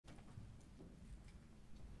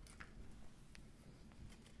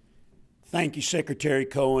Thank you, Secretary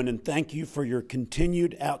Cohen, and thank you for your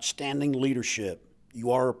continued outstanding leadership.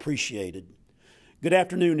 You are appreciated. Good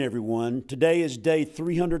afternoon, everyone. Today is day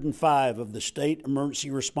 305 of the State Emergency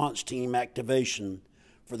Response Team activation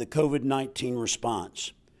for the COVID-19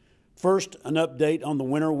 response. First, an update on the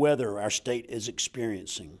winter weather our state is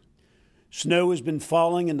experiencing. Snow has been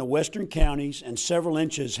falling in the western counties, and several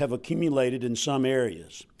inches have accumulated in some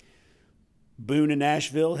areas. Boone and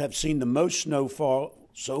Asheville have seen the most snowfall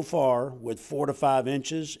so far, with 4 to 5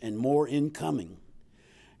 inches and more incoming.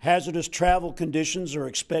 Hazardous travel conditions are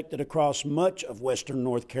expected across much of western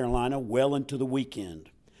North Carolina well into the weekend.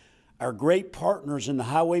 Our great partners in the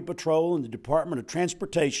Highway Patrol and the Department of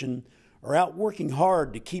Transportation are out working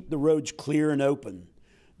hard to keep the roads clear and open.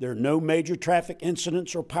 There are no major traffic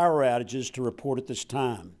incidents or power outages to report at this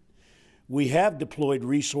time. We have deployed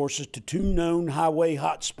resources to 2 known highway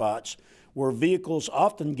hotspots where vehicles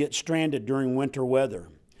often get stranded during winter weather.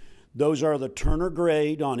 Those are the Turner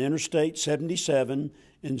Grade on Interstate 77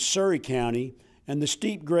 in Surry County and the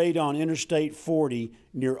steep grade on Interstate 40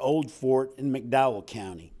 near Old Fort in McDowell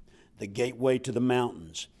County, the gateway to the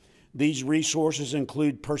mountains. These resources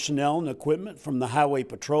include personnel and equipment from the Highway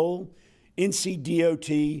Patrol,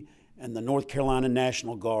 NCDOT, and the North Carolina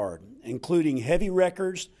National Guard, including heavy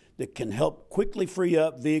wreckers that can help quickly free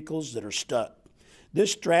up vehicles that are stuck.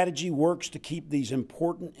 This strategy works to keep these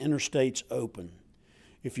important interstates open.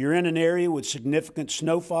 If you're in an area with significant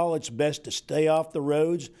snowfall, it's best to stay off the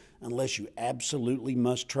roads unless you absolutely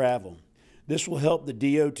must travel. This will help the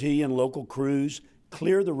DOT and local crews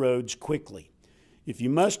clear the roads quickly. If you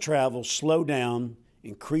must travel, slow down,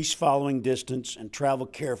 increase following distance, and travel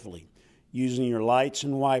carefully, using your lights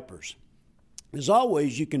and wipers. As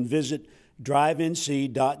always, you can visit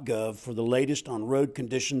drivenc.gov for the latest on road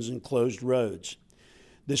conditions and closed roads.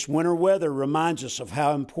 This winter weather reminds us of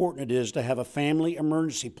how important it is to have a family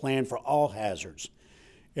emergency plan for all hazards.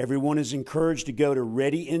 Everyone is encouraged to go to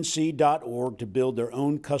readync.org to build their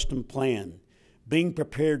own custom plan. Being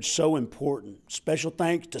prepared is so important. Special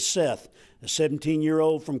thanks to Seth, a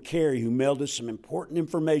 17-year-old from Cary who mailed us some important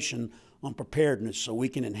information on preparedness so we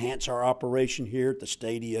can enhance our operation here at the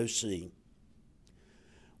State EOC.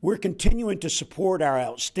 We're continuing to support our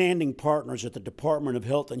outstanding partners at the Department of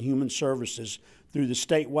Health and Human Services through the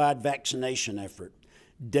statewide vaccination effort.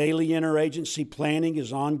 Daily interagency planning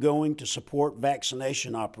is ongoing to support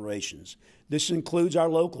vaccination operations. This includes our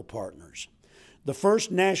local partners. The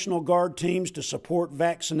first National Guard teams to support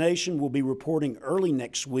vaccination will be reporting early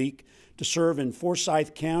next week to serve in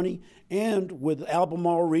Forsyth County and with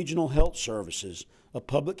Albemarle Regional Health Services, a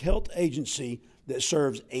public health agency that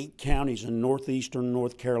serves 8 counties in northeastern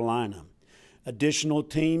North Carolina. Additional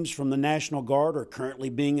teams from the National Guard are currently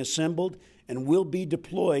being assembled and will be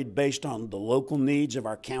deployed based on the local needs of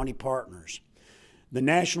our county partners. The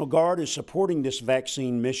National Guard is supporting this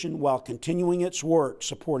vaccine mission while continuing its work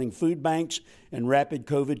supporting food banks and rapid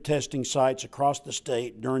COVID testing sites across the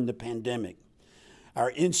state during the pandemic.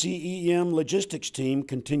 Our NCEM logistics team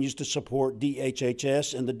continues to support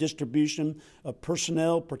DHHS in the distribution of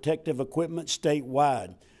personnel protective equipment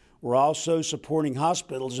statewide. We're also supporting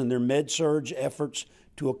hospitals in their med-surg efforts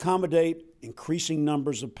to accommodate increasing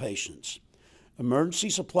numbers of patients. Emergency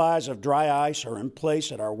supplies of dry ice are in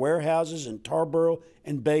place at our warehouses in Tarboro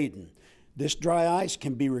and Baden. This dry ice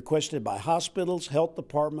can be requested by hospitals, health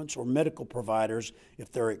departments, or medical providers if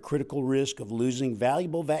they're at critical risk of losing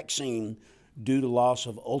valuable vaccine due to loss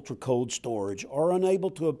of ultra-cold storage or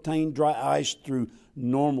unable to obtain dry ice through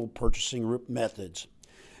normal purchasing methods.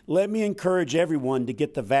 Let me encourage everyone to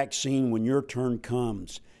get the vaccine when your turn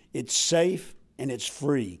comes. It's safe and it's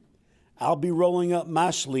free. I'll be rolling up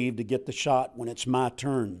my sleeve to get the shot when it's my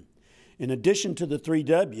turn. In addition to the 3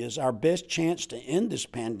 W's, our best chance to end this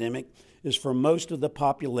pandemic is for most of the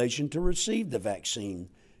population to receive the vaccine.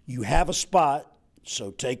 You have a spot,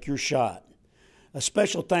 so take your shot. A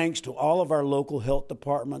special thanks to all of our local health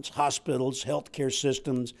departments, hospitals, healthcare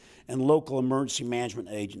systems, and local emergency management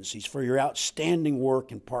agencies for your outstanding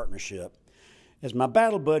work and partnership. As my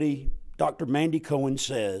battle buddy, Dr. Mandy Cohen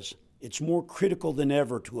says, it's more critical than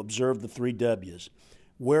ever to observe the 3 W's.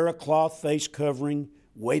 Wear a cloth face covering,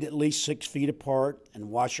 wait at least 6 feet apart, and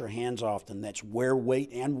wash your hands often. That's wear,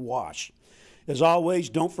 wait, and wash. As always,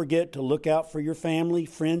 don't forget to look out for your family,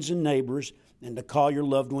 friends, and neighbors, and to call your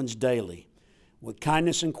loved ones daily. With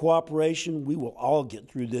kindness and cooperation, we will all get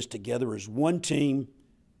through this together as one team,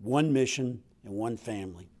 one mission, and one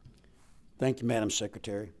family. Thank you, Madam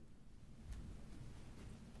Secretary.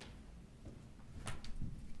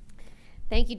 Thank you.